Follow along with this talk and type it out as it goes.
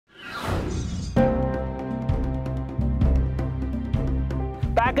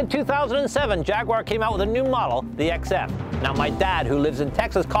Back in 2007, Jaguar came out with a new model, the XF. Now my dad, who lives in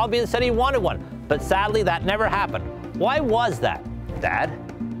Texas, called me and said he wanted one, but sadly that never happened. Why was that, Dad?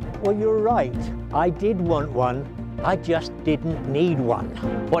 Well, you're right. I did want one. I just didn't need one.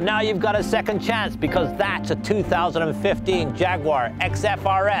 Well, now you've got a second chance because that's a 2015 Jaguar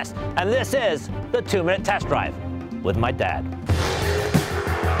XFR-S, and this is the 2-minute test drive with my dad.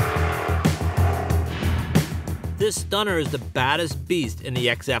 This stunner is the baddest beast in the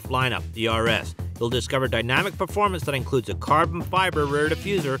XF lineup, the RS. You'll discover dynamic performance that includes a carbon fiber rear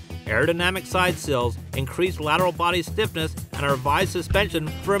diffuser, aerodynamic side sills, increased lateral body stiffness, and a revised suspension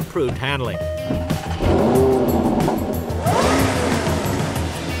for improved handling.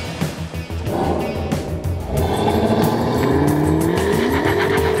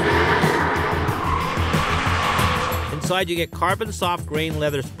 Inside you get carbon soft grain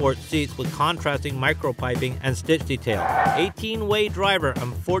leather sport seats with contrasting micropiping and stitch detail, 18-way driver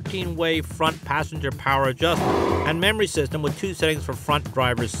and 14-way front passenger power adjustment, and memory system with 2 settings for front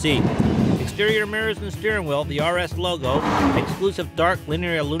driver's seat. Exterior mirrors and steering wheel, the RS logo, exclusive dark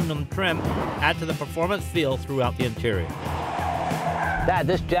linear aluminum trim add to the performance feel throughout the interior. Dad,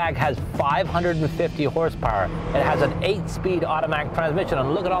 this Jag has 550 horsepower. It has an 8-speed automatic transmission,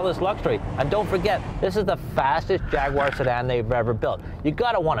 and look at all this luxury. And don't forget, this is the fastest Jaguar sedan they've ever built. You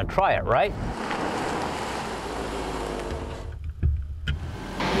gotta want to try it, right?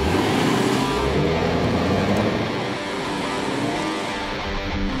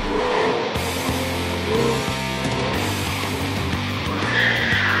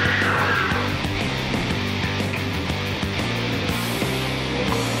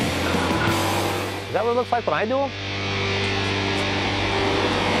 Is that what it looks like when I do them?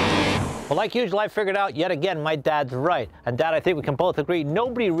 Well, like usual, I figured out yet again my dad's right. And Dad, I think we can both agree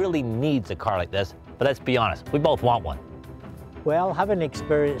nobody really needs a car like this. But let's be honest, we both want one. Well, having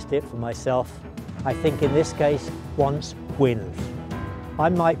experienced it for myself, I think in this case, once wins.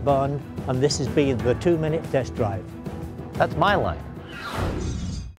 I'm Mike Bond, and this has been the 2-minute test drive. That's my line.